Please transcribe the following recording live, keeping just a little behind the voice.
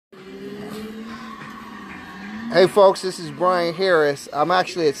Hey folks, this is Brian Harris. I'm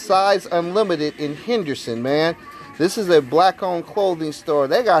actually at Size Unlimited in Henderson, man. This is a black-owned clothing store.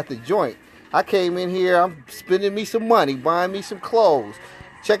 They got the joint. I came in here, I'm spending me some money, buying me some clothes.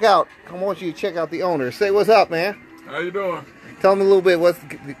 Check out, I want you to check out the owner. Say what's up, man. How you doing? Tell them a little bit,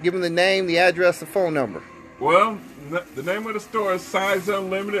 give them the name, the address, the phone number. Well, the name of the store is Size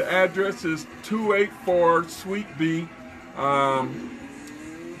Unlimited. Address is 284 Suite B,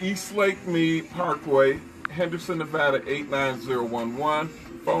 East Lake Mead Parkway, Henderson, Nevada 89011.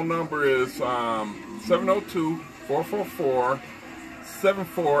 Phone number is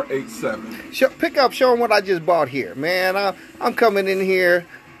 702-444-7487. Pick up, show them what I just bought here, man. I'm coming in here.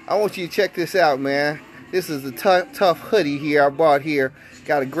 I want you to check this out, man. This is a tough hoodie here I bought here.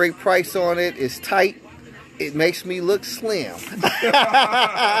 Got a great price on it. It's tight. It makes me look slim.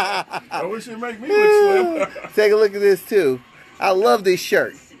 I wish it make me look slim. Take a look at this too. I love this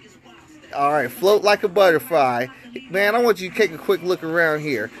shirt. All right, float like a butterfly. Man, I want you to take a quick look around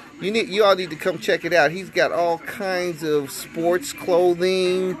here. You all need to come check it out. He's got all kinds of sports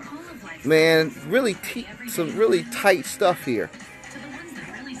clothing. Man, really some really tight stuff here.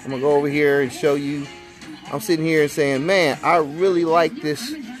 I'm going to go over here and show you. I'm sitting here and saying, man, I really like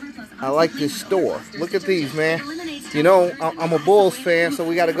this. I like this store. Look at these, man. You know, I'm a Bulls fan, so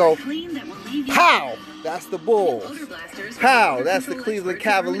we got to go. Pow! That's the Bulls. Pow! That's the Cleveland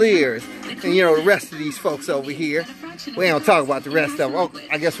Cavaliers. And you know, the rest of these folks over here. We don't talk about the rest of them. Oh,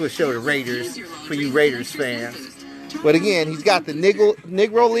 I guess we'll show the Raiders for you Raiders fans. But again, he's got the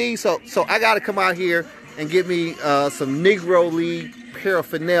Negro League, so I got to come out here and get me some Negro League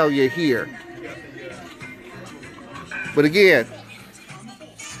paraphernalia here. But again,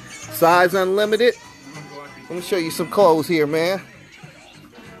 Size Unlimited. Let me show you some clothes here, man.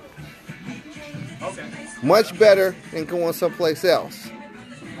 Okay. Much better than going someplace else.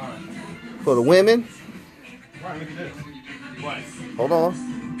 For the women. Right, look at this. What? Hold on.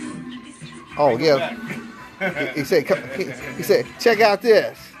 Oh yeah. He said, check out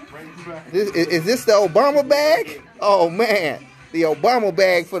this. Is this the Obama bag? Oh man, the Obama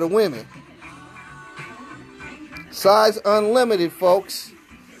bag for the women. Size Unlimited, folks.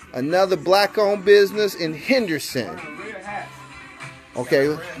 Another black-owned business in Henderson.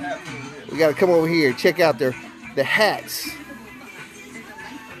 Okay, we got to come over here and check out the hats.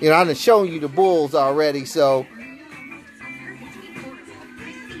 You know, I've been showing you the Bulls already, so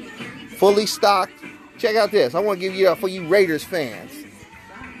fully stocked. Check out this. I want to give you for you Raiders fans.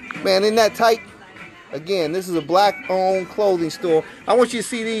 Man, isn't that tight? Again, this is a black-owned clothing store. I want you to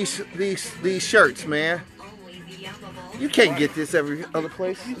see these shirts, man. You can't get this every other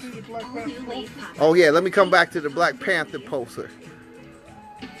place. Oh yeah, let me come back to the Black Panther poster.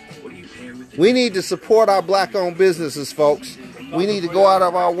 We need to support our black-owned businesses, folks. We need to go out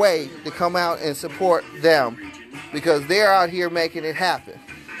of our way to come out and support them because they're out here making it happen.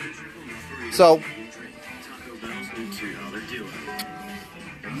 So,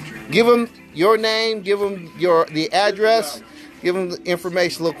 give them your name, give them the address, give them the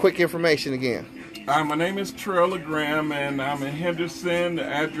information, a little quick information again. My name is Trell Graham, and I'm in Henderson. The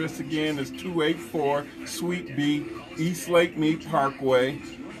address again is 284 Suite B, East Lake Mead Parkway.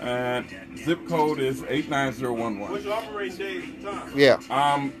 Zip code is 89011. What's your operating days and time? Yeah.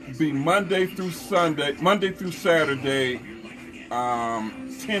 Be Monday through Saturday,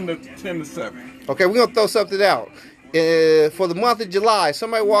 10 to 7. Okay, we're gonna throw something out. For the month of July,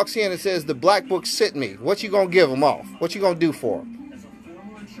 somebody walks in and says the Black Book sent me. What you gonna give them off? What you gonna do for them?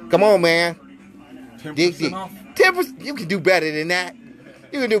 Come on, man. 10% off. 10%. You can do better than that.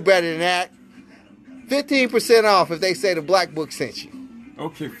 You can do better than that. 15% off if they say the Black Book sent you.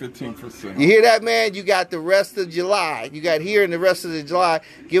 Okay, 15%. You hear that, man? You got the rest of July. You got here and the rest of the July.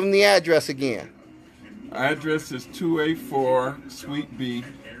 Give them the address again. Address is 284 Suite B,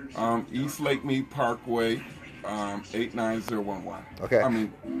 East Lake Mead Parkway, 89011. Okay. I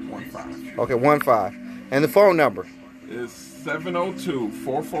mean, 15. Okay, 15. And the phone number is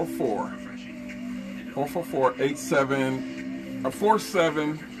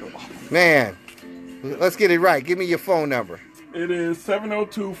 702-444-47. Man, let's get it right. Give me your phone number. It is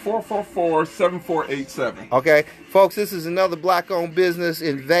 702-444-7487. Okay, folks, this is another black-owned business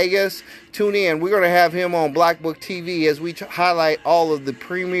in Vegas. Tune in. We're going to have him on Black Book TV as we highlight all of the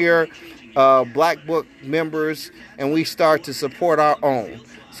premier Black Book members, and we start to support our own.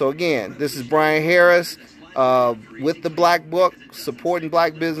 So again, this is Brian Harris with the Black Book, supporting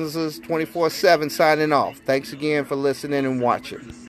black businesses 24/7, signing off. Thanks again for listening and watching.